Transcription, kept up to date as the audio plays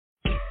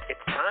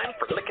time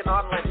for Licking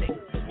on Lending.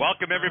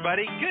 Welcome,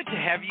 everybody. Good to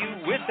have you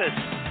with us.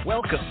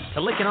 Welcome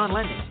to Licking on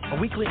Lending, a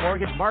weekly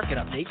mortgage market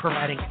update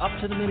providing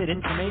up-to-the-minute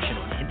information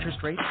on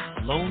interest rates,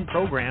 loan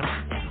programs,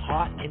 and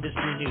hot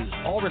industry news,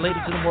 all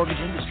related to the mortgage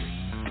industry.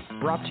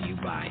 Brought to you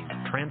by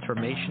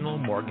Transformational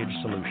Mortgage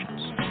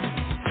Solutions.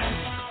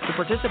 To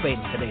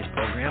participate in today's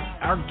program,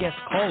 our guest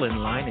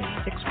call-in line is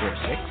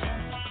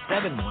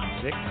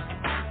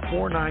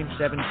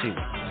 646-716-4972.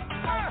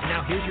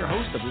 Now here's your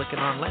host of Licking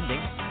on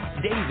Lending,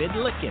 David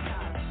Lickin.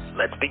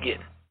 Let's begin.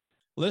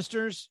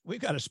 Listeners, we've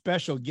got a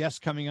special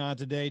guest coming on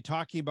today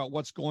talking about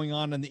what's going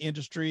on in the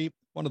industry,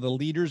 one of the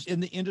leaders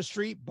in the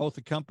industry, both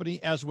the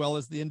company as well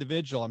as the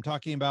individual. I'm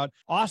talking about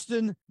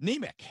Austin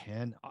Niemiec.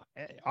 And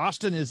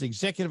Austin is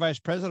Executive Vice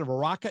President of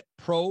Rocket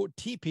Pro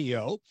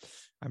TPO.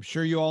 I'm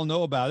sure you all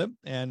know about him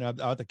and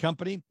about the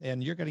company,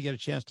 and you're going to get a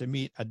chance to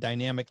meet a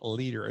dynamic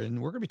leader.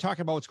 And we're going to be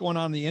talking about what's going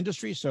on in the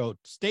industry. So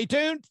stay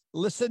tuned,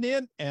 listen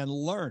in, and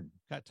learn.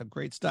 Got some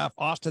great stuff.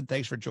 Austin,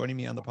 thanks for joining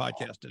me on the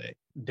podcast today.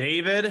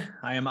 David,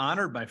 I am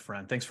honored, my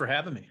friend. Thanks for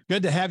having me.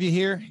 Good to have you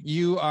here.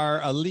 You are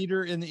a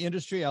leader in the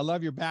industry. I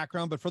love your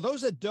background. But for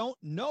those that don't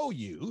know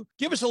you,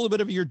 give us a little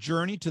bit of your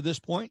journey to this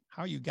point,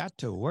 how you got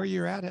to where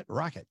you're at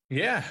Rocket.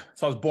 Yeah.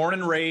 So I was born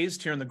and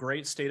raised here in the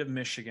great state of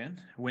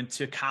Michigan. Went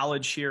to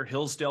college here,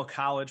 Hillsdale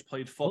College,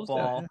 played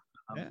football.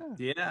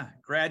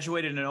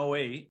 Graduated in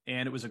 2008,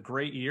 and it was a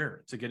great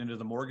year to get into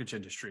the mortgage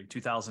industry,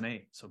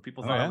 2008. So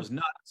people thought I was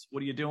nuts.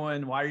 What are you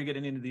doing? Why are you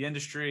getting into the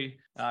industry?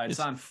 It's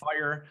on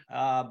fire.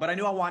 But I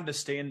knew I wanted to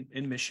stay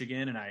in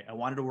Michigan, and I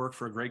wanted to work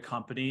for a great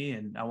company,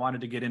 and I wanted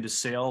to get into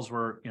sales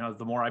where,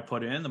 the more I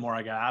put in, the more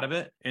I got out of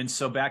it. And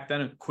so back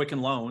then, Quicken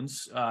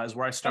Loans is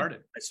where I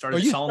started. I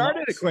started selling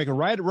loans. At Quicken,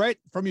 right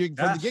from the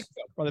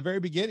get-go, from the very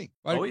beginning.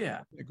 A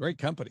great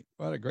company.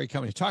 What a great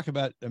company. Talk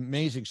about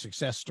amazing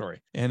success story.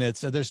 And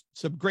it's there's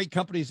some great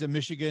companies in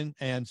Michigan,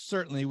 and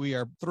certainly we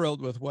are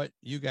thrilled with what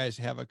you guys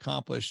have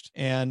accomplished.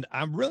 And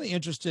I'm really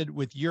interested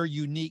with your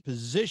unique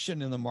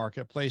position in the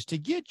marketplace to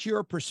get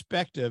your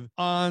perspective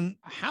on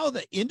how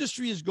the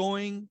industry is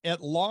going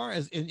at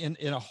large in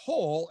a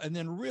whole, and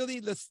then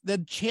really let's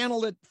then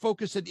channel it,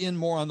 focus it in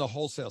more on the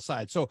wholesale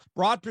side. So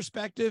broad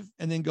perspective,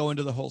 and then go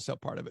into the wholesale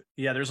part of it.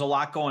 Yeah, there's a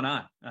lot going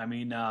on. I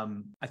mean,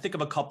 I think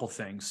of a couple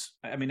things.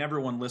 I mean,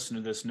 everyone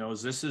listening to this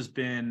knows this has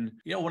been,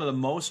 one of the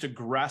most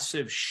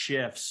aggressive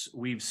shifts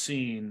we've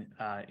seen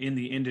in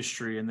the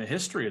industry, in the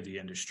history of the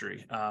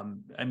industry.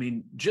 I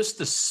mean, just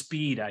the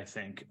speed, I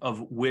think,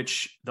 of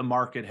which the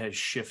market has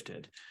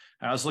shifted.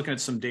 I was looking at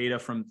some data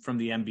from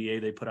the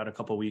NBA they put out a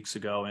couple of weeks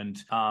ago, and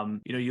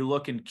you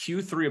look in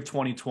Q3 of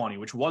 2020,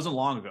 which wasn't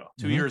long ago,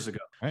 2 years ago.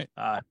 Right.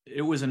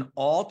 It was an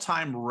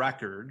all-time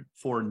record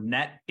for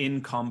net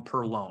income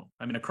per loan.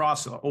 I mean,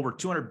 across over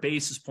 200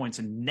 basis points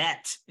in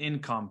net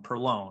income per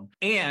loan,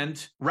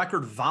 and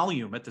record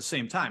volume at the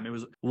same time. It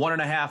was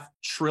 $1.5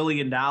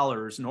 trillion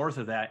north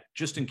of that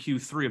just in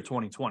Q3 of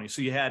 2020.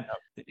 So you had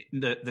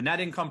the net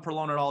income per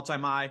loan at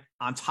all-time high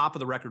on top of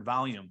the record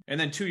volume. And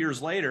then 2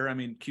 years later, I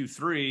mean,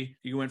 Q3,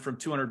 you went from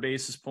 200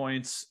 basis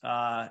points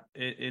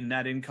in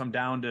net income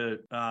down to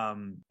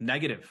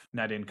negative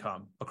net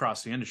income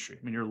across the industry.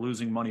 I mean, you're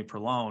losing money per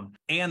loan,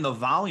 and the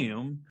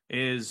volume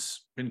is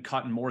been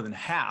cut in more than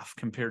half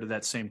compared to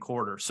that same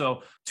quarter.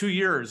 So 2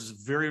 years is a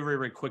very, very,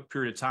 very quick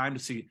period of time to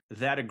see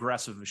that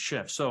aggressive a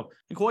shift. So I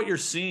think what you're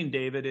seeing,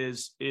 David,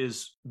 is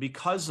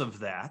because of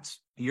that,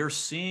 you're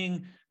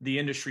seeing the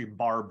industry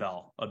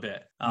barbell a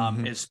bit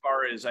as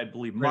far as, I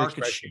believe,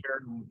 market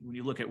share. When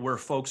you look at where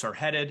folks are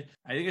headed,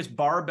 I think it's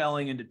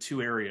barbelling into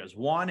two areas.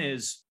 One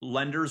is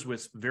lenders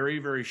with very,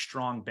 very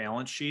strong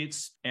balance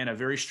sheets and a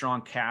very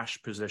strong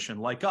cash position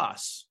like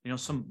us,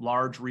 some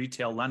large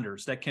retail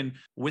lenders that can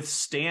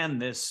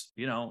withstand this,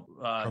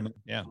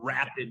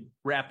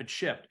 rapid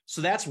shift.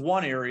 So that's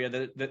one area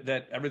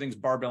that everything's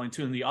barbelling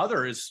to. And the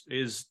other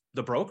is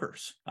the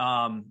brokers,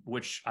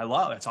 which I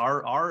love. It's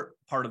our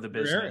part of the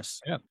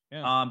business.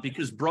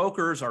 Because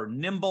brokers are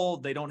nimble,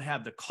 they don't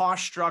have the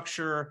cost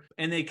structure,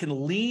 and they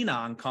can lean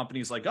on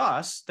companies like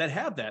us that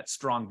have that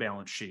strong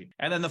balance sheet.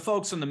 And then the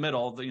folks in the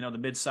middle, the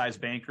mid-sized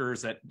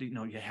bankers that,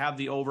 you have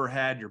the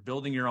overhead, you're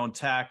building your own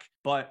tech,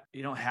 but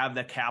you don't have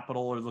the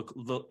capital or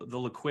the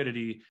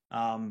liquidity.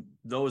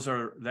 That's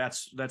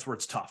where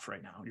it's tough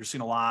right now. You're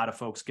seeing a lot of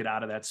folks get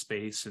out of that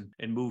space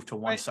and move to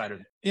one side of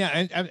it. Yeah,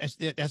 and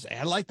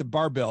I like the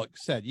barbell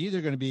said. You're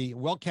either going to be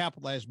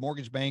well-capitalized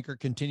mortgage banker,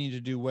 continue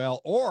to do well,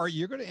 or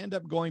you're going to end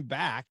up going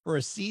back for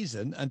a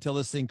season until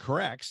this thing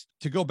corrects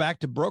to go back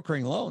to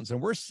brokering loans.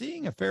 And we're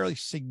seeing a fairly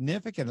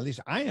significant, at least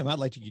I am, I'd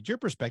like to get your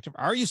perspective.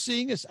 Are you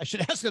seeing this? I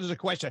should ask it as a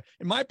question.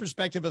 In my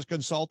perspective as a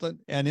consultant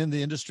and in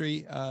the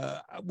industry,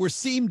 we're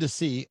seem to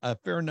see a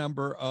fair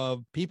number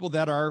of people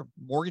that are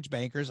mortgage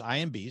bankers,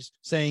 IMBs,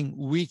 saying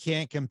we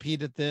can't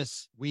compete at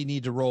this. We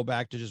need to roll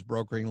back to just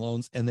brokering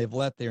loans. And they've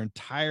let their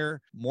entire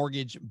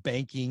mortgage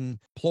banking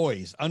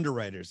employees,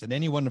 underwriters, and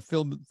anyone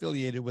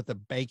affiliated with the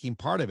banking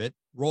part of it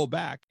roll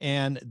back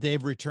and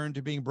they've returned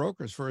to being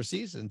brokers for a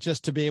season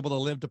just to be able to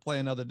live to play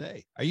another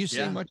day. Are you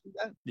seeing much of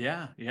that?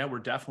 Yeah, we're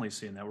definitely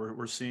seeing that.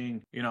 We're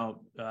seeing,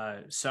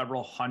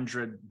 several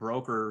hundred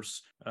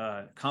brokers,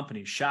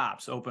 companies,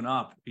 shops open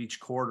up each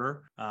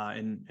quarter,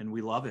 and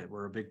we love it.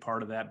 We're a big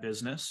part of that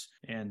business.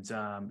 And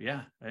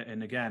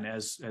and again,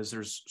 as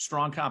there's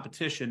strong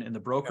competition in the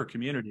broker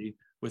community,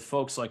 with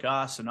folks like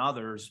us and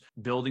others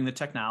building the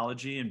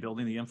technology and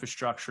building the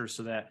infrastructure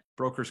so that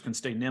brokers can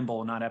stay nimble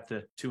and not have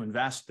to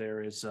invest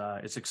there it's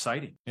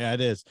exciting. Yeah,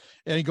 it is.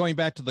 And going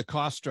back to the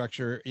cost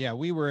structure,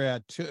 we were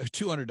at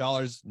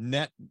 $200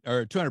 net,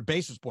 or 200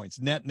 basis points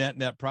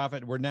net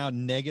profit. We're now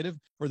negative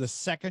for the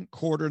second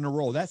quarter in a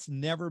row. That's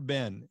never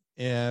been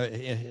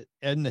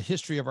in the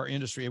history of our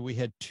industry. We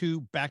had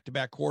 2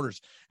 back-to-back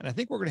quarters, and I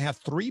think we're going to have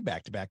 3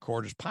 back-to-back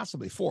quarters,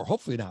 possibly 4,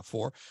 hopefully not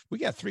 4. We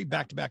got 3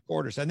 back-to-back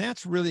quarters, and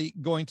that's really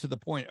going to the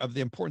point of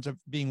the importance of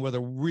being with a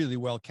really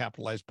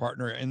well-capitalized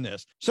partner in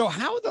this. So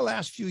how the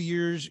last few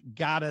years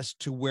got us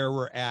to where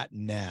we're at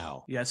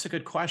now? Yeah, it's a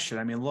good question.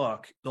 I mean,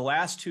 look, the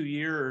last 2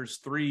 years,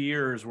 3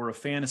 years were a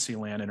fantasy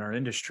land in our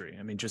industry.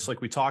 I mean, just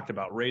like we talked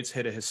about, rates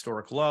hit a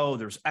historic low.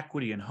 There's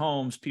equity in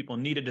homes. People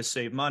needed to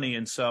save money,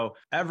 and so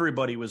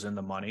everybody was in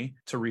the money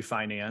to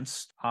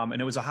refinance. And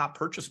it was a hot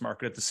purchase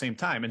market at the same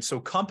time. And so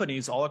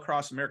companies all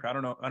across America,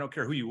 I don't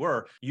care who you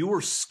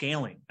were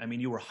scaling. I mean,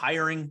 you were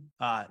hiring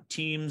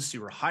teams,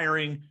 you were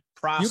hiring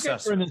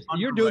process.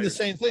 You're doing the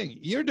same thing.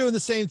 You're doing the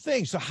same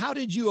thing. So how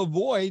did you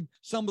avoid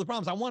some of the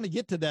problems? I want to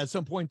get to that at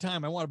some point in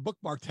time. I want to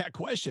bookmark that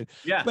question.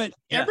 But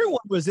everyone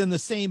was in the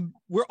same,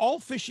 we're all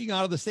fishing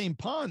out of the same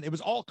pond. It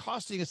was all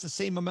costing us the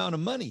same amount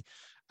of money.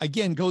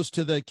 Again, goes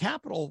to the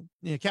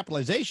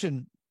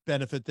capitalization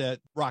benefit that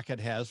Rocket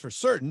has for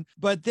certain.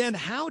 But then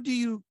how do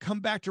you come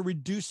back to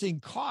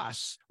reducing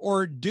costs?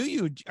 Or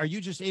are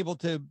you just able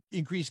to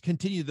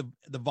continue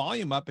the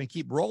volume up and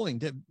keep rolling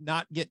to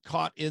not get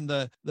caught in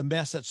the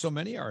mess that so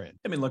many are in?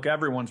 I mean, look,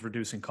 everyone's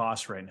reducing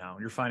costs right now.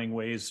 You're finding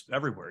ways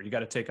everywhere. You got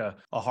to take a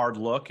hard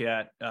look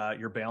at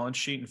your balance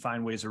sheet and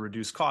find ways to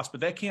reduce costs,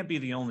 but that can't be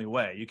the only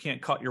way. You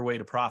can't cut your way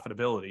to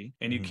profitability,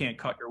 and you can't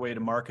cut your way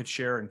to market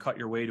share and cut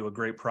your way to a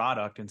great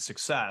product and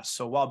success.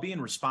 So while being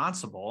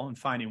responsible and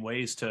finding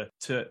ways to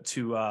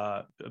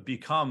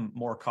become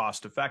more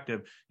cost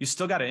effective, you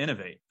still got to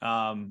innovate.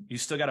 You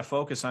still got to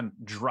focus on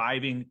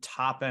driving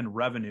top end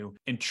revenue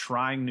and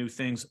trying new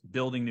things,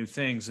 building new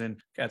things.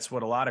 And that's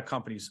what a lot of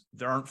companies,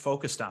 they aren't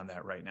focused on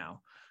that right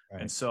now.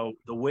 Right. And so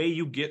the way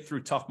you get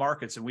through tough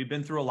markets, and we've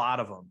been through a lot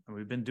of them, and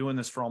we've been doing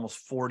this for almost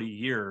 40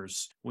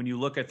 years. When you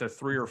look at the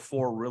 3 or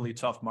 4 really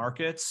tough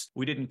markets,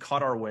 we didn't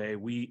cut our way.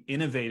 We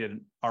innovated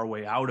our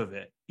way out of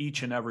it,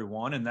 each and every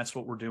one. And that's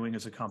what we're doing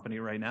as a company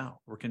right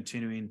now. We're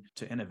continuing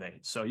to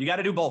innovate. So you got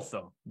to do both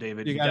though,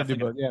 David. You got to do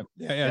both.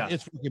 Yeah.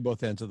 It's working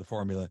both ends of the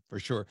formula for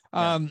sure.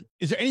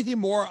 Is there anything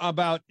more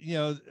about,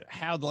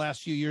 how the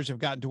last few years have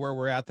gotten to where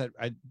we're at that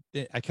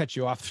I cut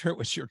you off there?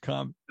 What's your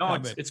comment? No,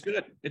 it's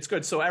good. It's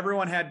good. So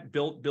everyone had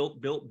built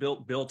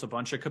a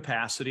bunch of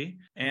capacity.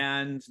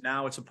 And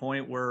now it's a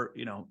point where,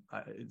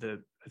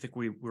 I think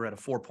we were at a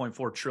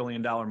 $4.4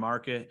 trillion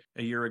market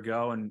a year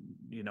ago, and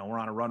we're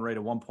on a run rate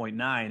of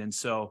 1.9. And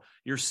so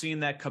you're seeing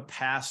that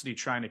capacity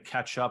trying to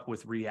catch up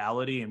with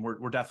reality, and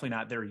we're definitely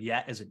not there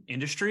yet as an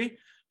industry,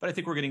 but I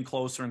think we're getting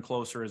closer and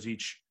closer as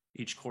each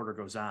quarter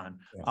goes on.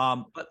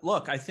 Yeah. But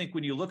look, I think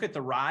when you look at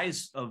the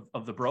rise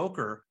of the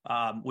broker,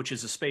 which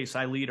is a space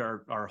I lead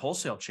our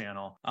wholesale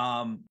channel,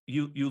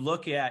 you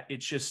look at,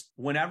 it's just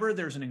whenever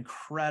there's an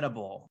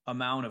incredible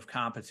amount of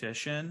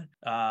competition,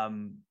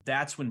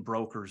 that's when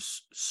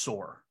brokers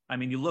soar. I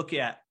mean, you look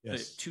at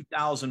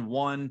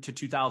 2001 to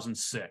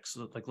 2006,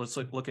 let's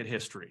look at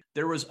history.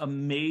 There was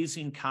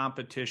amazing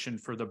competition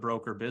for the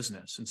broker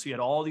business. And so you had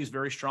all these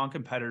very strong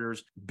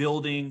competitors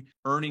building,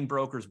 earning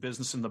brokers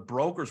business, and the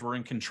brokers were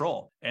in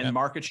control, and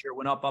market share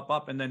went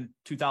up. And then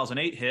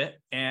 2008 hit,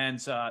 and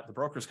the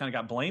brokers kind of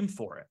got blamed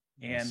for it.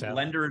 And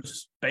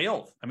lenders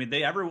bailed. I mean,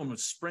 everyone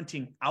was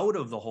sprinting out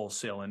of the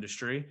wholesale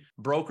industry.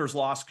 Brokers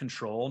lost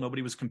control.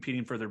 Nobody was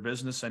competing for their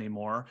business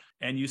anymore.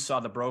 And you saw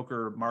the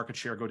broker market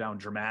share go down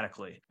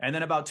dramatically. And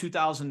then about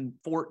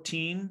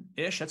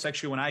 2014-ish, that's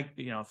actually when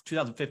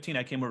 2015,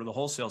 I came over to the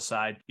wholesale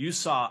side. You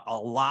saw a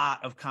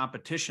lot of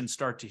competition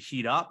start to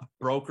heat up.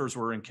 Brokers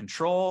were in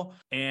control,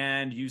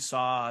 and you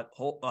saw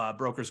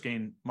brokers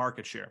gain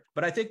market share.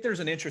 But I think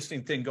there's an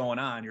interesting thing going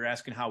on. You're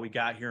asking how we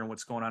got here and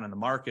what's going on in the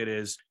market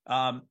is,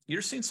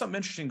 you're seeing something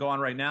interesting going on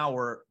right now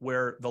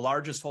where the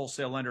largest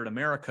wholesale lender in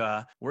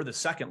America, we're the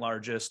second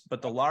largest,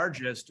 but the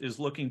largest is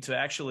looking to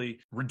actually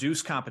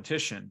reduce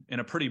competition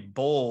in a pretty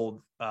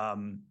bold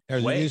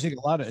way.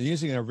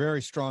 Using a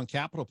very strong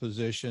capital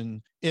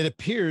position, it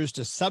appears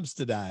to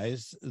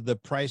subsidize the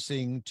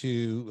pricing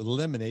to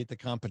eliminate the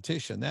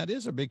competition. That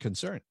is a big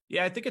concern.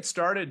 Yeah, I think it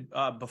started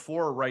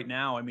before right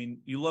now. I mean,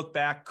 you look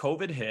back,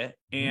 COVID hit,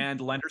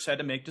 and lenders had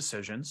to make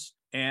decisions.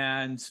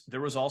 And there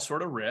was all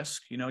sort of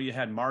risk. You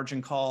had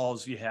margin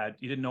calls. You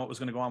didn't know what was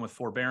going to go on with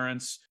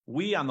forbearance.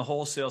 We on the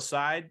wholesale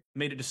side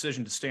made a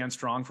decision to stand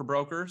strong for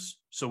brokers.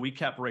 So we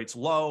kept rates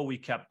low. We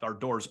kept our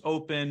doors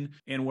open.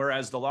 And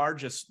whereas the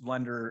largest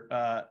lender,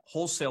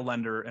 wholesale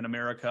lender in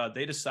America,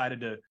 they decided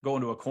to go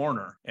into a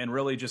corner and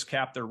really just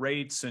cap their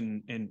rates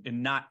and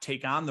not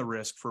take on the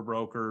risk for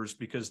brokers,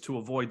 because to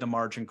avoid the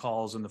margin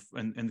calls and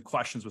the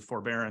questions with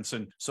forbearance.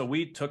 And so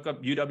we took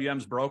up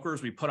UWM's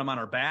brokers, we put them on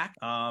our back,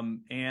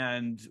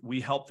 and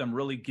we helped them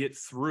really get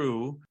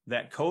through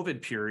that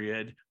COVID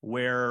period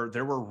where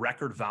there were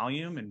record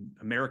volume and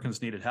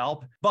Americans needed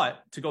help.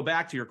 But to go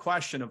back to your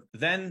question of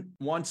then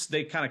once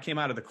they kind of came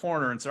out of the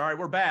corner and said, all right,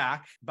 we're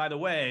back. By the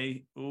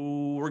way,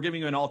 we're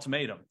giving you an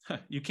ultimatum.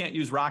 You can't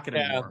use Rocket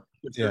anymore.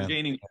 If you're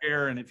gaining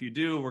share, and if you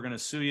do, we're going to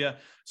sue you.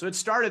 So it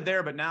started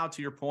there, but now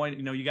to your point,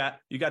 you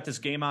got this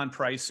game on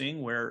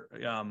pricing where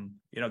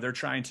they're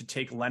trying to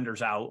take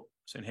lenders out,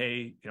 saying,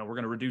 hey, we're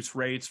going to reduce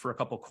rates for a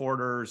couple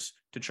quarters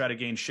to try to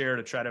gain share,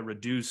 to try to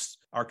reduce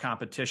our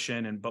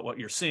competition. But what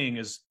you're seeing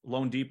is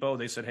Loan Depot,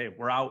 they said, hey,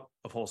 we're out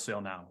of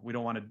wholesale now. We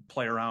don't want to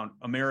play around.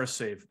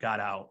 AmeriSave got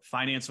out.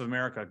 Finance of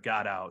America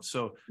got out.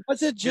 So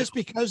was it just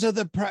because of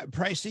the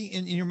pricing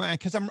in your mind?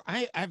 Because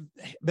I've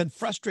been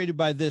frustrated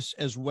by this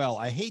as well.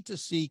 I hate to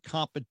see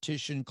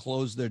competition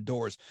close their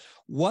doors.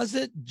 Was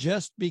it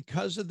just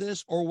because of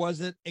this, or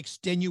was it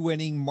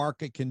extenuating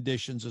market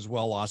conditions as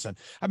well, Austin?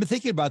 I've been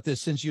thinking about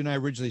this since you and I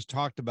originally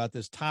talked about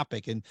this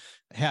topic, and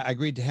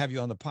agreed to have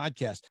you on the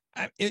podcast.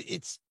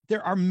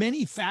 There are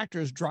many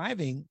factors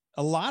driving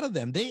a lot of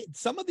them.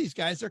 Some of these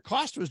guys, their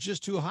cost was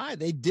just too high.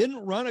 They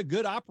didn't run a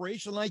good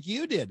operation like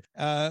you did.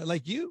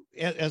 Like you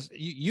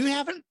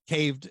haven't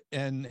caved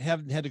and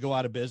haven't had to go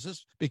out of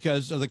business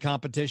because of the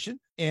competition.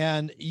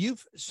 And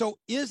so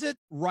is it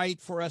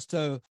right for us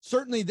to,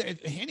 certainly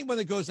anyone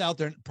that goes out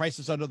there and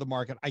prices under the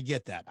market, I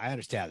get that. I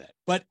understand that.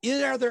 But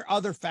are there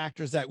other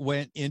factors that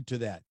went into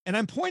that? And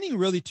I'm pointing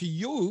really to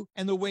you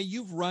and the way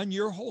you've run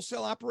your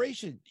wholesale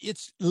operation.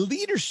 It's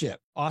leadership.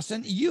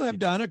 Austin, you have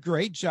done a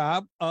great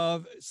job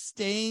of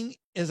staying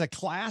as a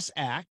class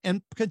act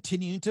and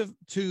continuing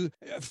to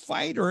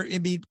fight, or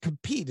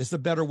compete is the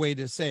better way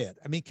to say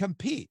it.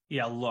 Compete.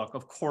 Yeah, look,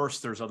 of course,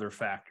 there's other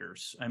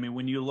factors.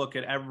 When you look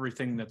at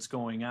everything that's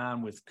going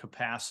on with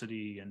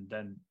capacity and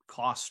then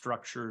cost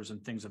structures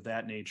and things of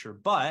that nature.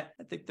 But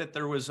I think that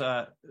there was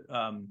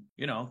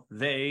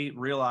they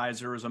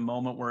realized there was a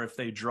moment where if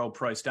they drove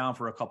price down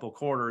for a couple of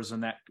quarters,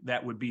 and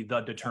that would be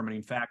the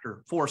determining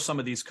factor for some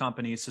of these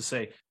companies to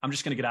say, I'm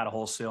just going to get out of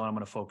wholesale and I'm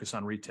going to focus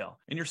on retail.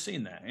 And you're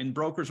seeing that. And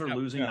brokers are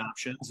losing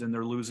options, and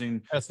they're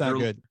losing. That's not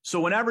good. So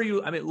whenever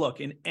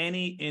look, in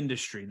any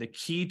industry, the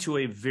key to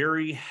a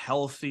very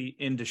healthy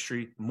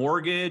industry,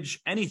 mortgage,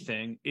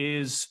 anything,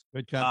 is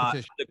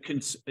competition.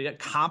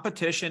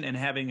 Competition and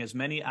having as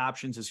many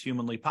options as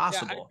humanly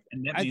possible.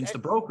 And that means the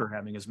broker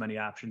having as many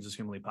options as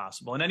humanly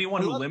possible. And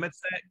anyone who limits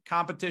that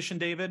competition,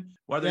 David,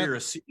 whether you're a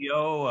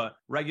CEO, a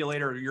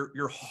regulator,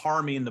 you're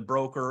harming the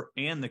broker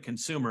and the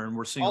consumer. And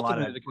we're seeing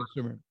ultimately a lot of that. The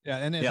consumer. Yeah.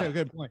 And that's a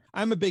good point.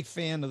 I'm a big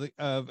fan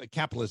of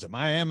capitalism.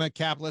 I am a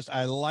capitalist.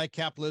 I like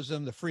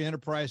capitalism, the free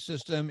enterprise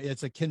system.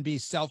 It can be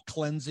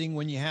self-cleansing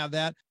when you have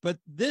that. But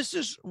this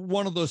is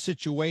one of those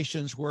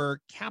situations where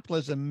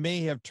capitalism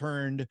may have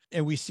turned,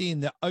 and we've seen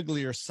the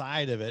uglier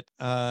side of it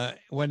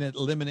when it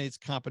eliminates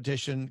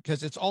competition,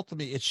 because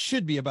it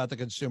should be about the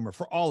consumer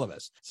for all of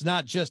us. It's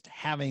not just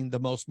having the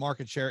most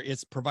market share.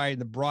 It's providing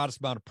the broadest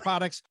amount of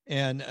products.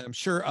 And I'm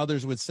sure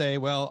others would say,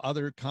 well,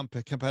 other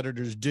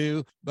competitors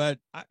do. But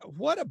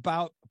what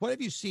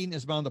have you seen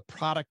as about the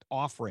product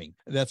offering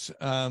that's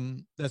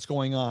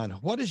going on?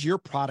 What does your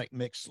product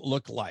mix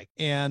look like?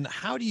 And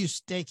how do you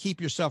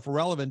keep yourself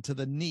relevant to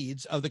the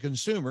needs of the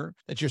consumer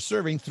that you're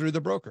serving through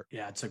the broker?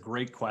 Yeah, it's a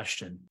great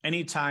question.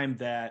 Anytime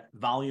that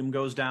volume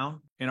goes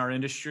down in our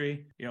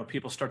industry,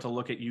 people start to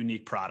look at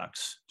unique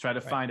products, try to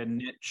find a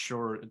niche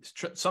or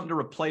something to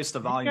replace the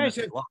volume.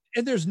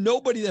 And there's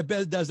nobody that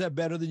does that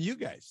better than you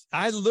guys.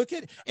 I look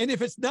at, and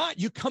if it's not,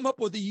 you come up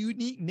with a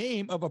unique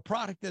name of a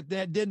product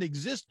that didn't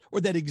exist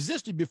or that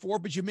existed before,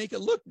 but you make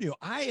it look new.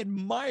 I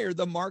admire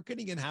the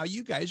marketing and how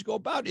you guys go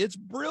about it. It's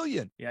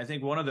brilliant. Yeah, I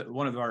think one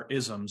of our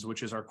isms,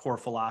 which is our core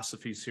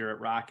philosophies here at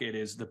Rocket,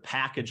 is the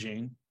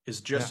packaging is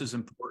just as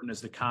important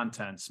as the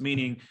contents,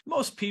 meaning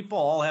most people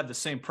all have the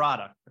same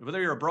product.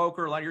 Whether you're a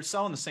broker, you're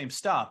selling the same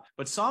stuff,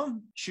 but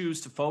some choose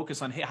to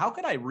focus on, hey, how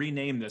could I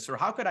rename this? Or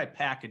how could I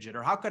package it?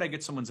 Or how could I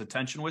get someone's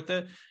attention with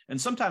it? And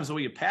sometimes the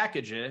way you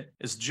package it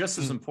is just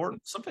as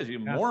important, sometimes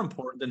even more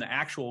important than the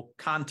actual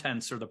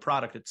contents or the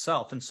product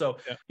itself. And so,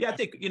 I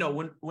think,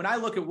 when I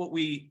look at what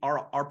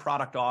our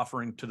product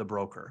offering to the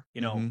broker,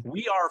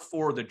 we are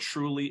for the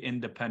truly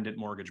independent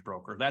mortgage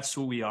broker. That's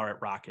who we are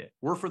at Rocket.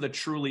 We're for the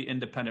truly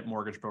independent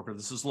mortgage broker.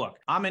 This is, look,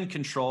 I'm in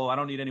control. I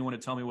don't need anyone to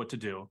tell me what to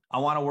do. I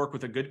want to work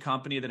with a good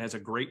company that has a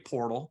great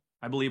portal.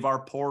 I believe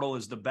our portal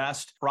is the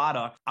best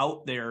product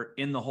out there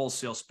in the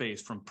wholesale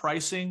space, from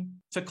pricing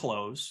to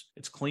close.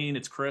 It's clean,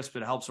 it's crisp.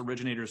 It helps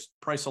originators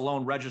price a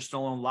loan, register a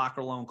loan, lock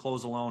a loan,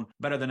 close a loan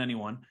better than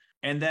anyone.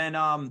 And then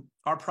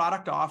our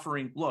product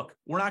offering, look,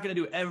 we're not going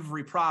to do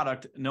every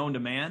product known to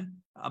man.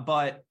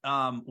 but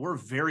we're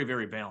very,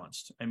 very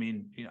balanced. I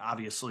mean,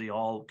 obviously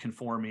all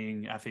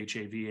conforming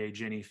FHA, VA,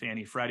 Ginnie,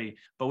 Fannie, Freddie,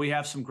 but we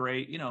have some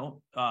great,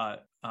 we're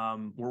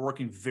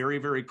working very,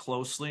 very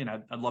closely, and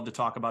I'd love to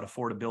talk about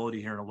affordability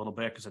here in a little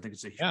bit because I think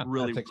it's a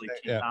really key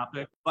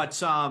topic. But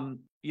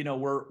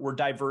we're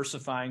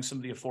diversifying some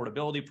of the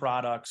affordability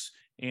products,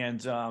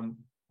 and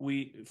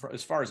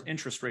as far as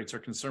interest rates are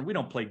concerned, we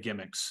don't play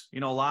gimmicks. A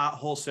lot of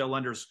wholesale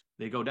lenders,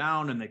 they go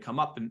down and they come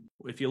up, and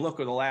if you look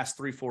at the last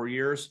 3-4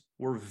 years,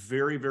 we're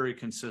very, very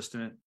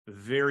consistent,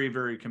 very,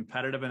 very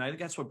competitive, and I think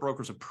that's what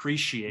brokers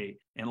appreciate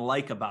and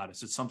like about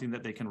us. It's something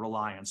that they can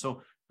rely on.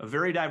 So a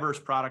very diverse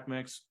product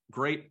mix,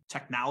 great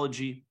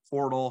technology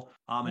portal,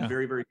 and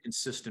very, very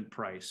consistent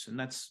price. And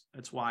that's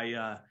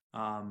why,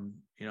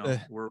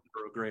 we're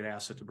a great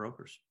asset to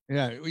brokers.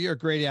 Yeah, you're a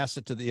great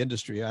asset to the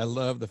industry. I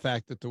love the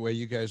fact that the way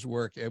you guys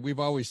work, and we've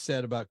always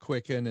said about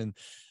Quicken and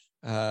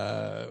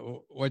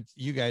what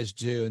you guys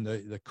do, and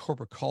the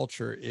corporate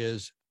culture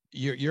is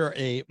you're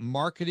a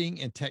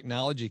marketing and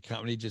technology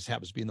company, just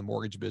happens to be in the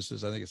mortgage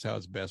business. I think it's how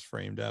it's best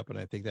framed up. And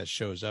I think that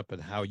shows up in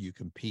how you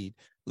compete.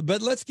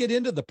 But let's get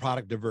into the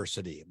product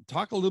diversity.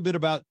 Talk a little bit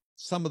about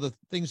some of the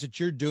things that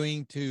you're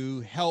doing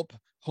to help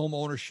home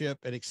ownership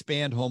and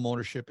expand home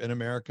ownership in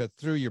America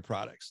through your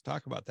products.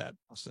 Talk about that,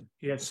 Austin.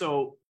 Yeah.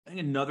 So I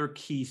think another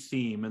key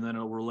theme, and then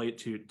it'll relate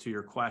to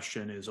your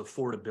question, is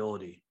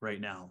affordability right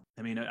now.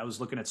 I mean, I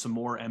was looking at some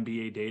more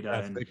MBA data.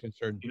 That's a big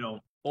concern.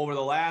 Over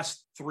the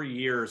last 3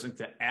 years, I think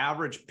the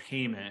average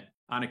payment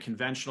on a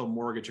conventional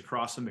mortgage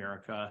across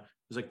America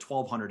is like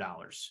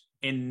 $1,200.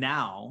 And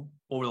now,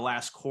 over the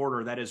last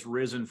quarter, that has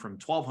risen from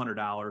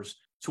 $1,200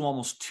 to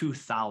almost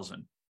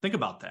 $2,000. Think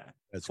about that.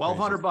 That's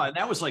 $1,200.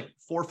 That was like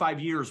 4 or 5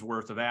 years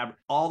worth of average,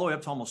 all the way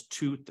up to almost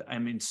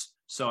 $2,000.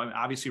 So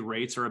obviously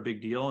rates are a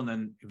big deal, and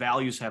then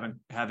values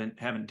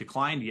haven't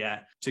declined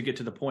yet to get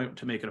to the point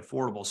to make it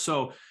affordable.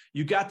 So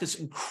you got this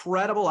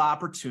incredible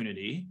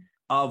opportunity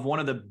of one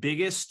of the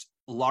biggest,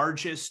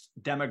 largest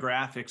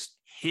demographics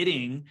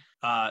hitting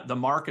the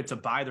market to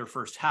buy their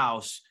first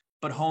house,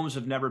 but homes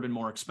have never been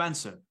more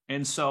expensive.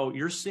 And so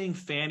you're seeing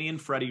Fannie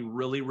and Freddie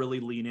really, really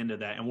lean into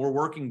that. And we're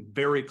working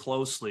very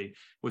closely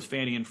with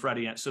Fannie and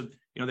Freddie. So,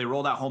 they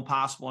rolled out Home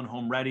Possible and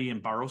Home Ready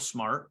and Borrow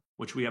Smart,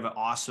 which we have an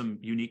awesome,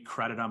 unique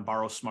credit on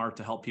Borrow Smart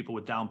to help people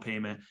with down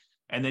payment.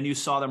 And then you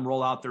saw them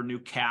roll out their new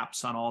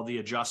caps on all the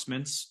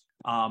adjustments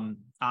on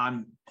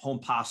Home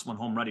Possible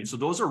and Home Ready. So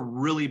those are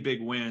really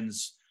big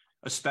wins,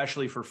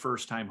 especially for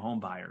first-time home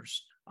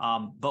buyers.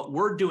 But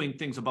we're doing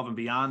things above and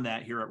beyond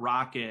that here at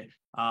Rocket.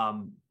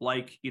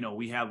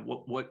 We have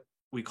what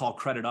we call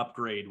credit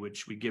upgrade,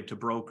 which we give to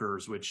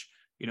brokers, which,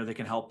 they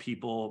can help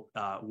people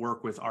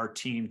work with our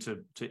team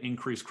to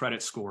increase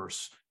credit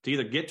scores, to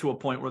either get to a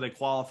point where they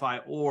qualify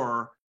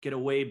or get a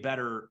way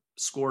better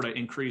score to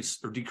increase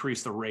or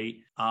decrease the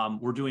rate.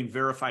 We're doing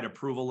verified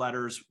approval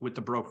letters with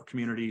the broker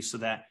community so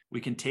that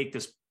we can take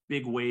this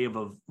big wave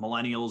of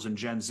millennials and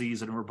Gen Zs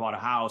that never bought a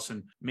house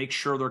and make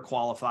sure they're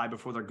qualified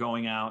before they're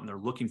going out and they're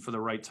looking for the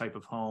right type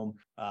of home.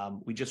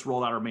 We just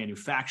rolled out our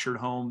manufactured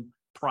home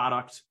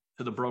product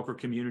to the broker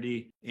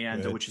community,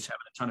 and which is having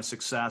a ton of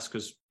success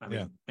because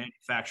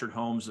manufactured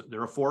homes,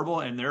 they're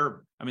affordable and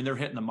they're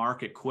hitting the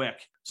market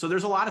quick. So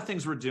there's a lot of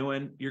things we're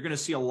doing. You're going to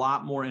see a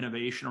lot more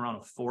innovation around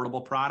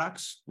affordable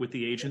products with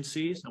the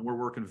agencies, and we're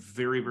working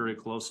very, very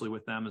closely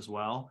with them as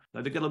well.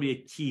 I think that'll be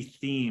a key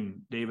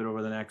theme, David,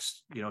 over the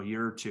next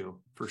year or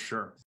two for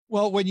sure.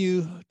 Well, when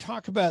you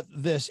talk about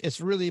this, it's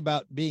really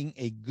about being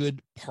a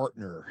good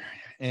partner.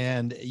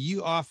 And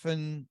you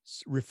often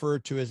refer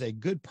to as a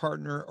good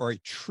partner or a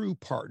true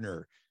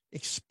partner.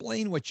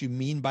 Explain what you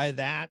mean by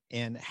that,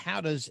 and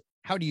how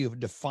do you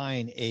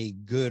define a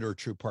good or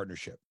true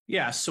partnership?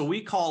 Yeah, so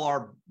we call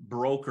our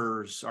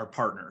brokers our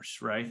partners,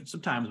 right?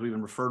 Sometimes we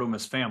even refer to them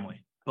as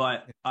family.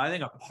 But I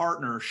think a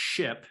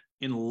partnership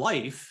in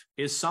life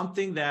is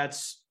something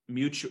that's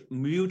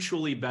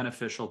mutually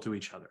beneficial to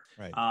each other.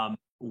 Right.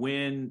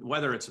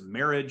 Whether it's a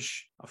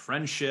marriage, a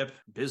friendship,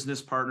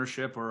 business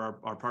partnership,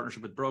 or our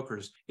partnership with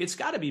brokers, it's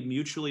got to be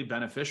mutually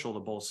beneficial to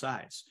both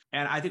sides.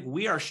 And I think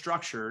we are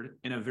structured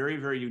in a very,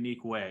 very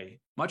unique way,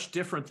 much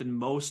different than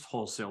most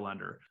wholesale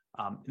lender.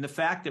 In the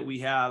fact that we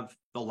have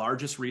the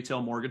largest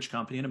retail mortgage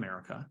company in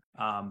America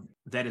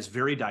that is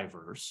very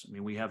diverse. I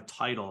mean, we have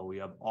title, we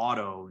have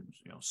auto,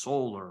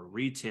 solar,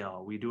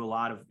 retail. We do a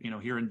lot of,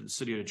 here in the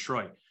city of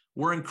Detroit.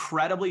 We're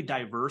incredibly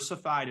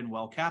diversified and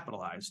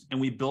well-capitalized,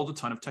 and we build a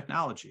ton of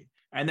technology.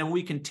 And then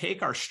we can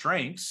take our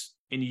strengths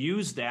and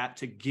use that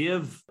to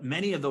give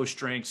many of those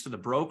strengths to the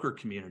broker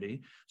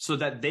community so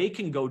that they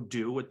can go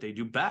do what they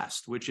do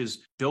best, which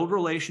is build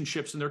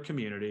relationships in their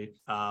community,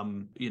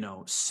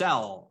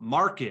 sell,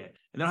 market,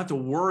 and they don't have to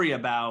worry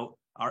about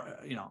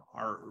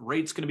our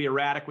rate's going to be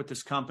erratic with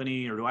this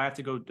company, or do I have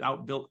to go out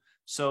and build?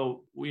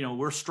 So,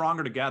 we're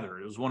stronger together.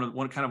 It was one of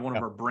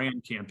our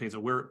brand campaigns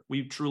that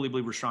we truly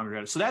believe we're stronger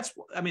together. So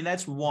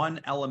that's one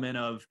element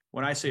of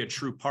when I say a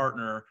true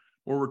partner,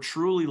 where we're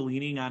truly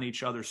leaning on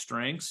each other's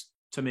strengths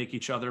to make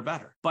each other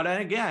better. But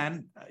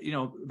again,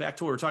 back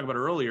to what we were talking about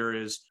earlier,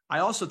 is I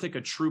also think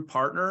a true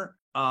partner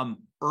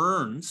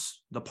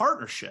earns the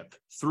partnership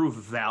through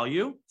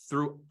value,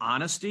 through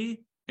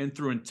honesty, and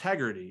through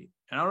integrity.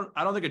 And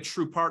I don't think a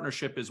true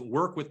partnership is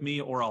work with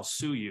me or I'll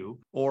sue you,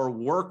 or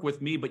work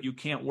with me, but you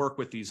can't work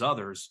with these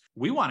others.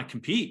 We want to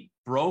compete.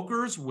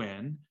 Brokers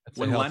win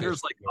when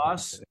lenders like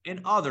us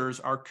and others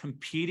are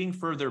competing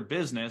for their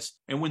business.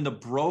 And when the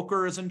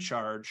broker is in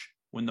charge,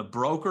 when the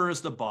broker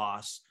is the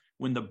boss,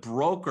 when the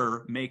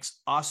broker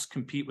makes us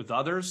compete with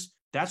others,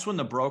 that's when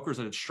the broker's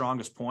at its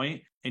strongest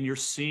point. And you're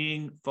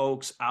seeing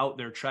folks out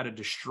there try to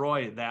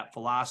destroy that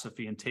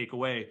philosophy and take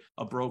away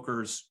a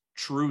broker's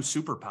true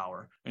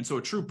superpower. And so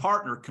a true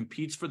partner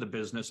competes for the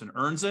business and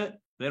earns it.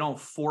 They don't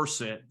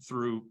force it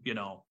through,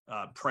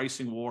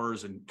 pricing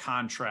wars and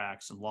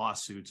contracts and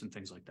lawsuits and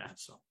things like that.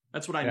 So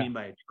that's what I mean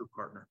by a true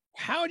partner.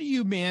 How do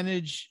you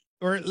manage,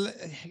 or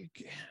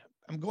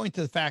I'm going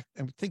to the fact,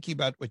 I'm thinking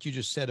about what you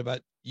just said about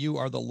you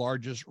are the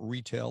largest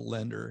retail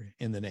lender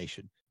in the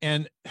nation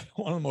and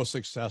one of the most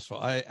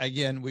successful.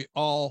 We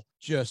all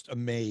just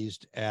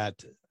amazed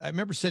at, I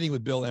remember sitting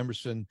with Bill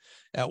Emerson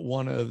at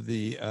one of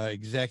the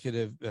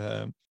executive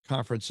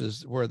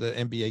conferences where the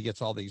MBA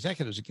gets all the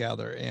executives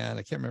together. And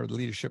I can't remember the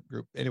leadership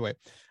group anyway.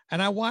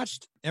 And I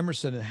watched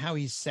Emerson and how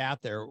he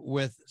sat there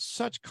with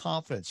such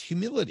confidence,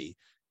 humility,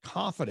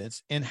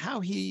 confidence, and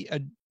how he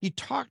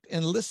talked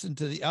and listened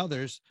to the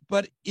others.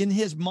 But in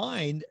his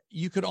mind,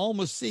 you could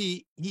almost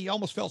see, he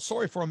almost felt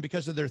sorry for them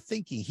because of their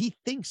thinking. He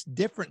thinks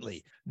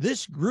differently.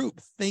 This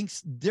group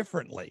thinks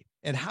differently,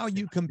 and how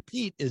you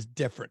compete is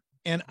different.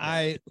 And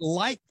I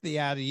like the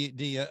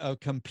idea of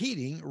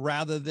competing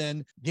rather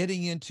than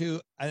getting into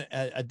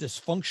a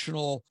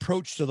dysfunctional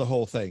approach to the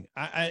whole thing.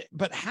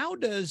 But how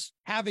does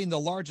having the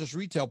largest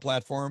retail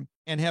platform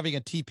and having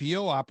a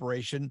TPO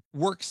operation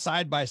work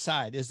side by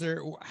side?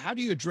 How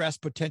do you address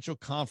potential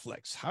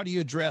conflicts? How do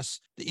you address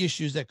the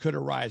issues that could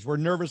arise? We're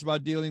nervous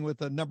about dealing with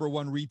the number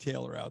one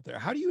retailer out there.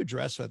 How do you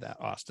address that,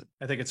 Austin?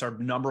 I think it's our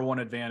number one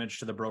advantage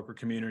to the broker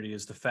community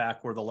is the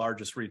fact we're the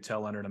largest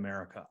retail lender in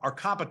America. Our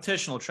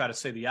competition will try to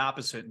say the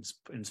opposite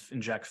and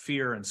inject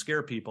fear and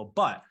scare people,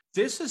 but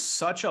this is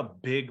such a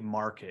big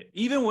market,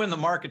 even when the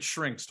market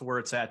shrinks to where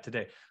it's at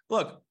today.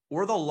 Look,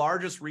 we're the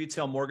largest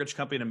retail mortgage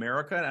company in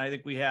America. And I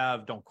think we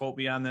have, don't quote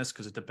me on this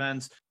because it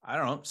depends,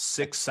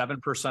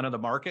 6-7% of the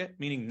market,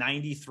 meaning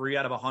 93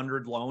 out of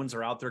 100 loans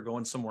are out there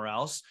going somewhere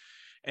else.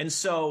 And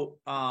so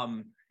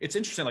it's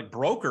interesting, like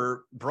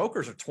brokers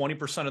are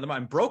 20% of the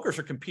market. Brokers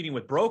are competing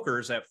with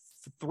brokers at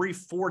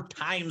 3-4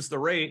 times the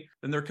rate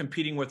than they're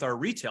competing with our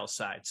retail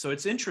side. So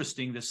it's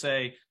interesting to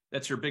say,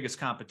 that's your biggest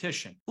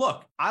competition.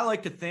 Look, I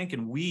like to think,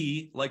 and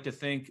we like to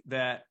think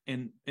that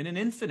in an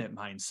infinite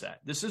mindset.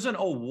 This isn't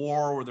a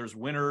war where there's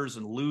winners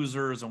and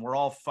losers and we're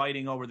all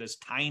fighting over this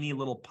tiny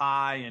little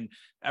pie and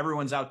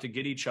everyone's out to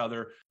get each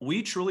other.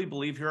 We truly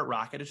believe here at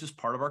Rocket, it's just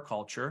part of our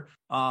culture,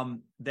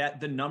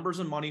 that the numbers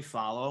and money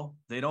follow,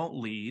 they don't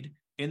lead.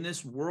 And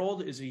this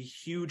world is a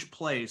huge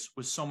place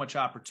with so much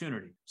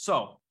opportunity.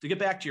 So to get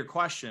back to your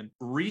question,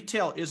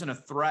 retail isn't a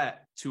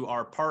threat to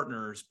our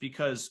partners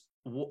because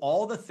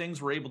all the things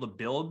we're able to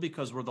build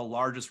because we're the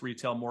largest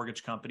retail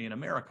mortgage company in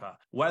America,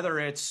 whether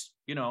it's,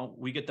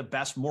 we get the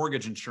best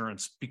mortgage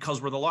insurance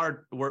because we're the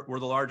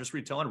largest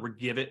retail lender. We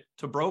give it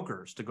to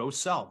brokers to go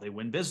sell. They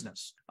win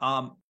business.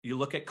 You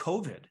look at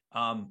COVID.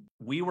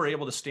 We were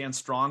able to stand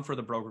strong for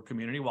the broker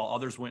community while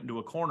others went into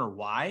a corner.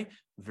 Why?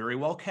 Very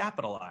well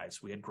capitalized.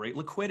 We had great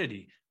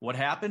liquidity. What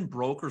happened?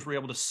 Brokers were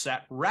able to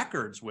set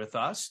records with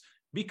us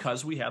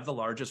because we have the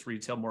largest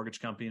retail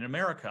mortgage company in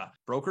America.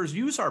 Brokers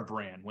use our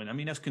brand.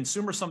 As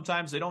consumers,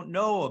 sometimes they don't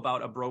know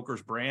about a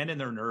broker's brand and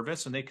they're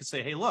nervous and they could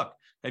say, hey, look,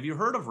 have you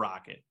heard of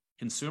Rocket?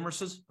 Consumer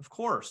says, of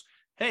course.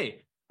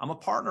 Hey, I'm a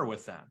partner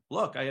with them.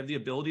 Look, I have the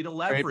ability to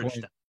leverage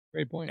them.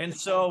 Great point. And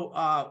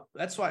so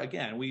that's why,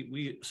 again,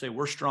 we say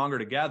we're stronger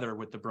together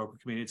with the broker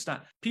community. It's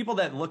not people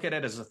that look at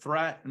it as a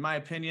threat. In my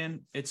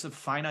opinion, it's a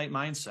finite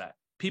mindset.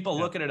 People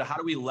look at it, how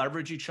do we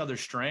leverage each other's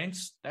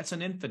strengths? That's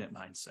an infinite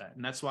mindset.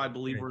 And that's why I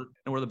believe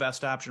we're the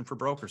best option for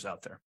brokers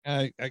out there.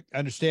 I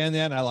understand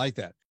that. And I like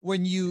that.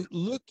 When you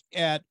look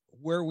at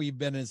where we've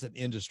been as an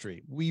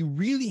industry, we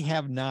really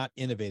have not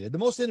innovated. The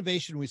most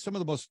innovation,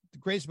 the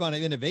greatest amount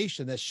of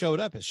innovation that showed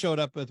up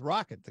with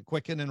Rocket, the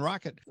Quicken and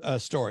Rocket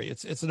story.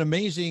 It's an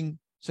amazing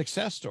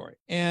success story.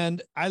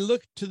 And I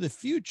look to the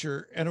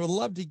future and I would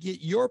love to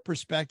get your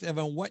perspective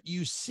on what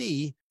you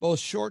see, both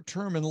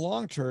short-term and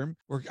long-term.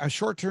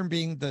 Short-term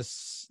being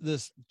this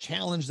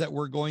challenge that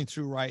we're going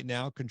through right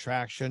now,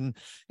 contraction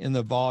in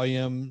the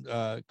volume,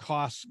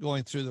 costs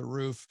going through the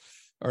roof,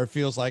 or it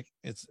feels like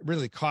it's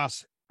really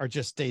costs are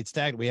just stayed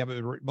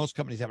stagnant. Most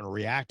companies haven't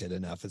reacted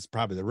enough. It's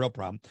probably the real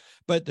problem.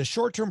 But the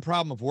short-term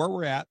problem of where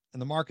we're at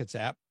and the market's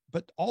at,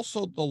 but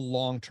also the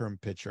long-term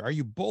picture. Are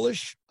you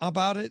bullish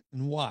about it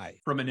and why?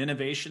 From an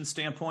innovation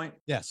standpoint?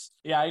 Yes.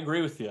 Yeah, I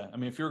agree with you.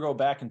 If you go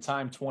back in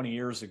time 20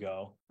 years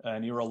ago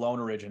and you were a loan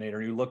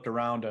originator, you looked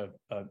around a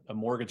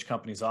mortgage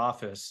company's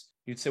office,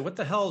 you'd say, what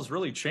the hell has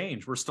really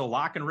changed? We're still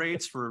locking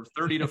rates for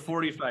 30 to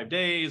 45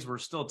 days. We're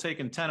still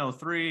taking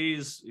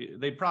 1003s.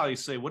 They'd probably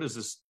say, what is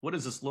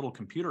this little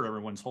computer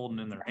everyone's holding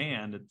in their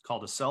hand? It's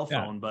called a cell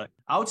phone. But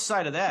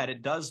outside of that,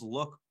 it does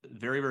look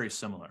very, very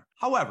similar.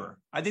 However,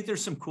 I think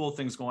there's some cool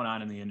things going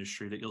on in the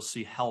industry that you'll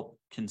see help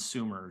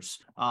consumers.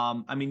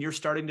 You're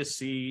starting to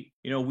see,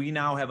 we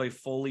now have a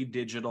fully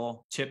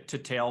digital tip to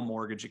tail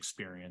mortgage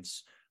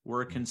experience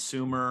where a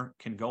consumer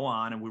can go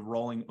on, and we're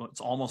rolling,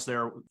 it's almost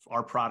there,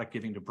 our product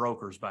giving to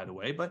brokers, by the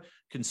way, but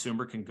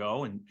consumer can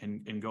go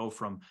and go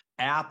from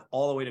app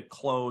all the way to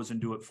close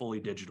and do it fully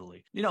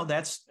digitally.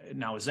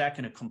 Is that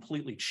going to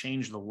completely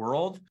change the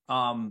world?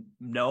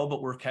 No,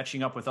 but we're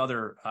catching up with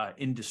other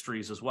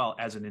industries as well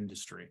as an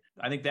industry.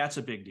 I think that's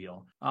a big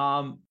deal.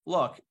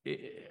 Look,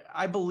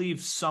 I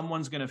believe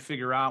someone's going to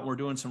figure out, we're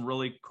doing some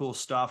really cool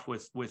stuff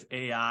with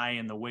AI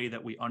and the way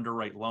that we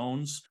underwrite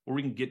loans, where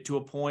we can get to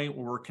a point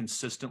where we're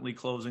consistently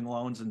closing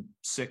loans in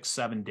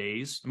 6-7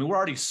 days. I mean, we're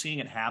already seeing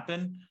it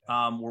happen,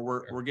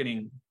 where we're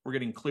getting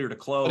clear to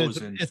close.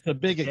 It's a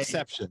big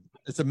exception.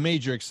 It's a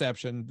major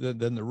exception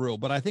than the rule,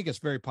 but I think it's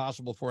very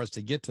possible for us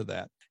to get to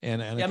that.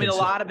 And a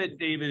lot of it,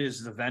 David,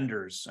 is the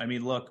vendors. I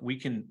mean, look, we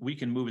can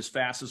move as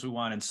fast as we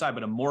want inside,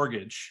 but a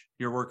mortgage,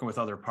 you're working with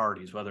other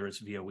parties, whether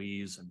it's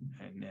VOEs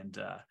and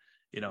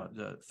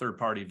the third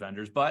party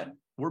vendors. But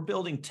we're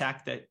building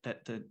tech that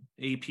the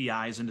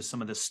APIs into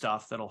some of this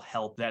stuff that'll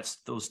help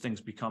those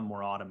things become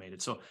more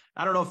automated. So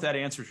I don't know if that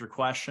answers your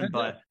question,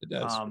 but it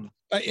does.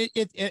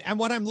 And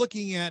what I'm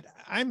looking at,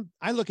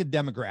 I look at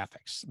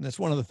demographics. And that's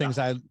one of the things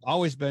I've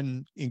always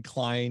been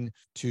inclined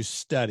to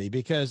study,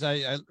 because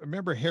I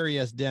remember Harry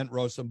S. Dent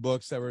wrote some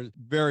books that were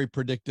very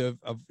predictive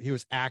of, he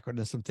was accurate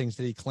in some things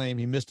that he claimed.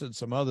 He missed in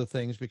some other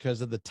things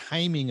because of the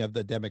timing of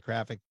the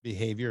demographic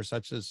behavior,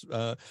 such as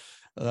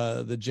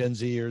the Gen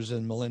Zers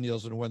and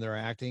millennials and when they're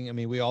acting. I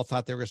mean, we all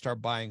thought they were going to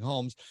start buying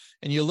homes.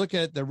 And you look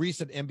at the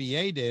recent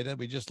MBA data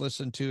we just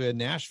listened to in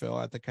Nashville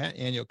at the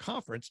annual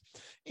conference,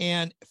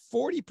 and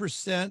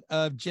 40%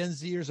 of Gen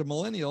Zers and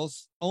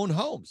millennials own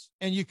homes.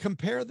 And you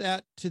compare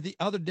that to the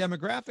other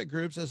demographic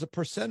groups as a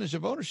percentage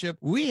of ownership,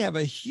 we have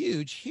a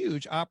huge,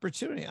 huge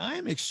opportunity. I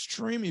am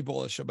extremely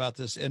bullish about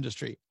this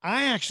industry.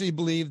 I actually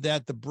believe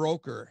that the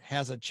broker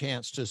has a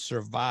chance to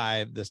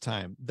survive this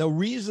time. The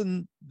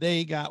reason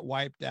they got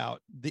wiped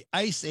out, the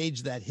ice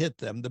age that hit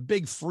them, the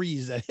big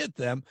freeze that hit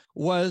them,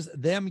 was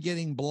them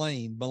getting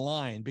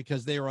maligned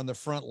because they were on the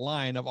front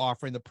line of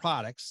offering the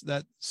products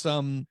that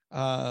some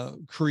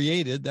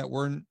created that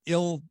weren't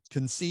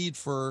ill-conceived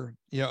for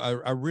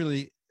a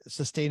really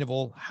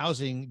sustainable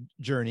housing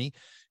journey.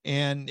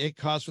 And it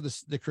caused for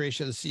the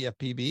creation of the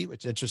CFPB,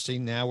 which is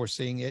interesting. Now we're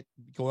seeing it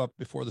go up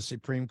before the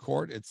Supreme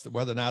Court. It's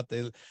whether or not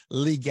the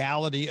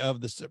legality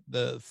of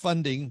the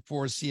funding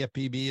for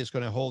CFPB is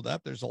going to hold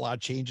up. There's a lot of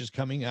changes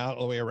coming out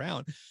all the way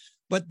around.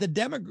 But the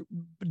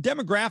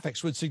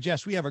demographics would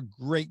suggest we have a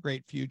great,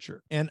 great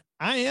future. And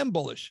I am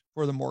bullish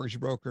for the mortgage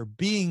broker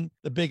being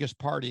the biggest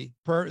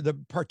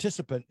the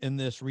participant in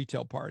this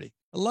retail party.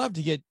 I'd love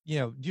to get,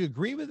 do you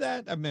agree with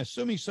that? I'm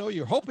assuming so.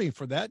 You're hoping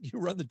for that. You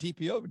run the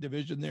TPO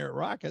division there at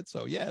Rocket.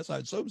 So yes, I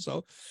assume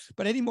so.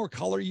 But any more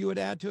color you would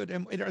add to it?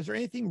 And is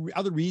there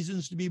other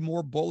reasons to be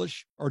more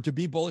bullish or to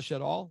be bullish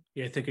at all?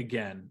 Yeah,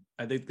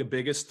 I think the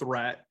biggest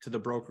threat to the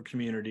broker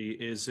community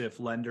is if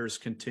lenders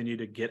continue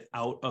to get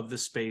out of the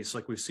space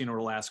like we've seen over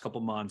the last couple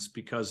of months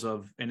because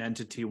of an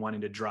entity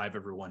wanting to drive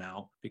everyone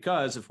out.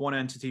 Because if one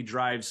entity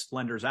drives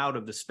lenders out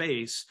of the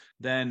space,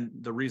 then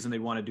the reason they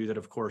want to do that,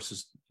 of course,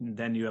 is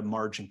then you have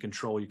margin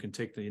control. You can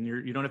take and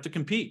you don't have to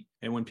compete.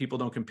 And when people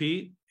don't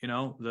compete,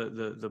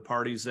 the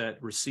parties that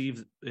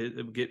receive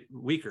it get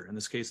weaker, in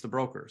this case, the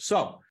broker.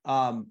 So,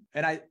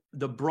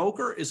 the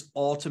broker is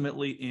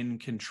ultimately in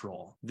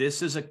control.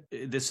 This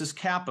is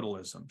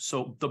capitalism.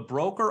 So the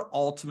broker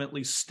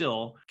ultimately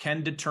still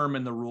can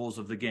determine the rules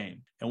of the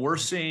game. And we're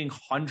seeing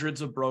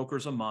hundreds of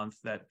brokers a month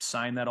that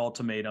sign that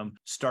ultimatum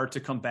start to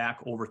come back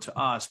over to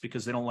us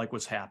because they don't like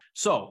what's happening.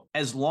 So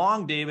as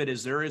long, David,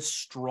 as there is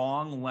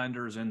strong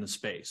lenders in the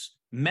space,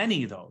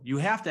 many though,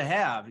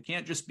 it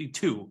can't just be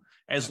two.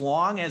 As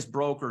long as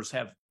brokers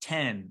have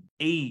 10,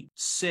 8,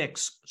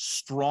 6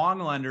 strong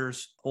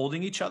lenders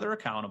holding each other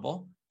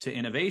accountable to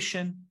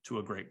innovation, to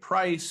a great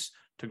price,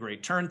 to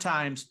great turn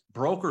times,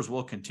 brokers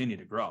will continue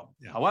to grow.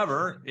 Yeah.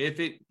 However, if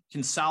it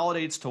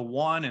consolidates to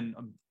one and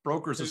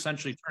brokers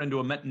essentially turn into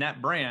a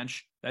net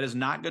branch, that is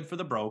not good for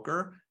the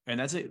broker. And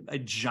that's a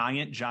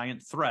giant,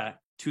 giant threat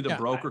to the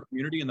broker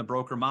community and the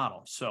broker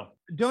model. So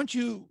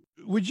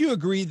would you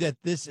agree that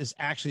this is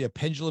actually a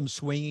pendulum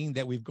swinging,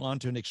 that we've gone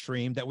to an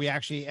extreme, that we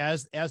actually,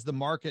 as the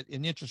market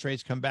and interest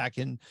rates come back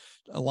in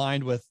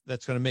aligned with,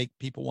 that's going to make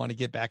people want to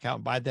get back out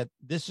and buy, that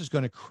this is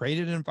going to create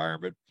an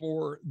environment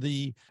for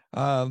the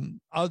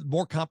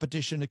more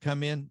competition to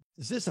come in.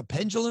 Is this a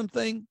pendulum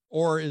thing,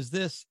 or is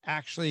this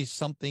actually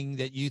something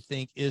that you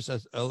think is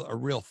a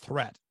real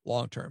threat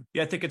long term?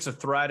 Yeah, I think it's a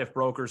threat if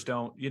brokers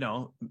don't,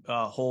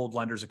 hold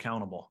lenders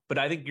accountable. But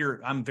I think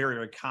I'm very,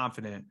 very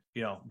confident,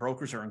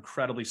 brokers are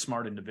incredibly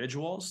smart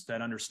individuals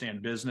that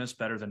understand business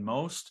better than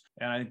most.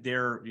 And I think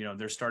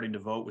they're starting to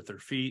vote with their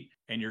feet,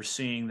 and you're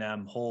seeing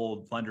them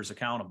hold lenders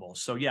accountable.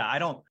 So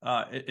yeah,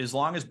 as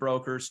long as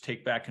brokers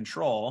take back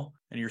control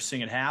and you're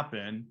seeing it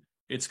happen,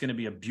 it's going to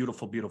be a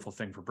beautiful, beautiful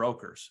thing for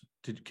brokers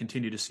to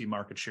continue to see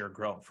market share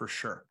grow for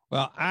sure.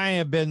 Well, I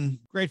have been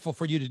grateful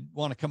for you to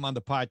want to come on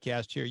the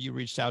podcast here. You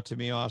reached out to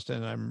me, Austin,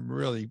 and I'm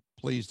really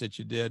pleased that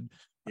you did.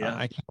 Yeah.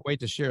 I can't wait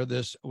to share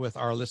this with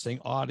our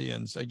listening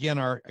audience. Again,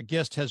 our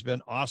guest has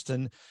been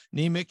Austin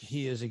Niemiec.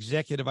 He is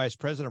Executive Vice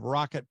President of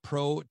Rocket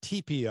Pro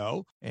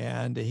TPO,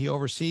 and he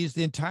oversees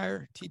the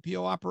entire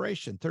TPO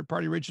operation,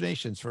 third-party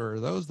originations for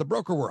the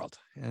broker world.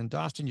 And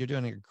Austin, you're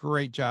doing a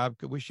great job.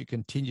 Wish you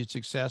continued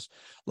success.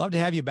 Love to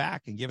have you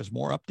back and give us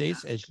more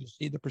updates as you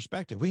see the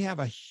perspective. We have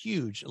a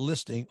huge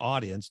listening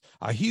audience.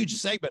 A huge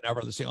segment of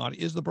our listening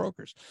audience is the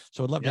brokers.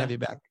 So I'd love to have you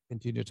back and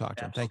continue to talk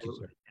to them. Thank you,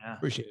 sir. Yeah.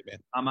 Appreciate it, man.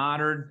 I'm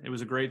honored. It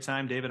was a great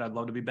time, David. I'd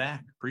love to be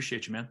back.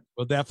 Appreciate you, man.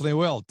 Well, definitely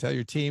will. Tell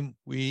your team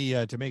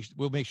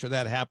we'll make sure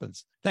that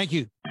happens. Thank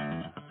you.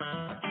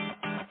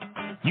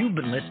 You've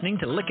been listening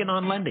to Lykken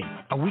on Lending,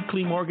 a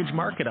weekly mortgage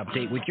market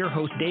update with your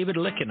host, David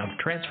Lykken of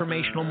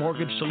Transformational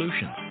Mortgage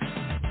Solutions.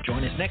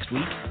 Join us next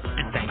week,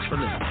 and thanks for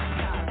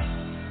listening.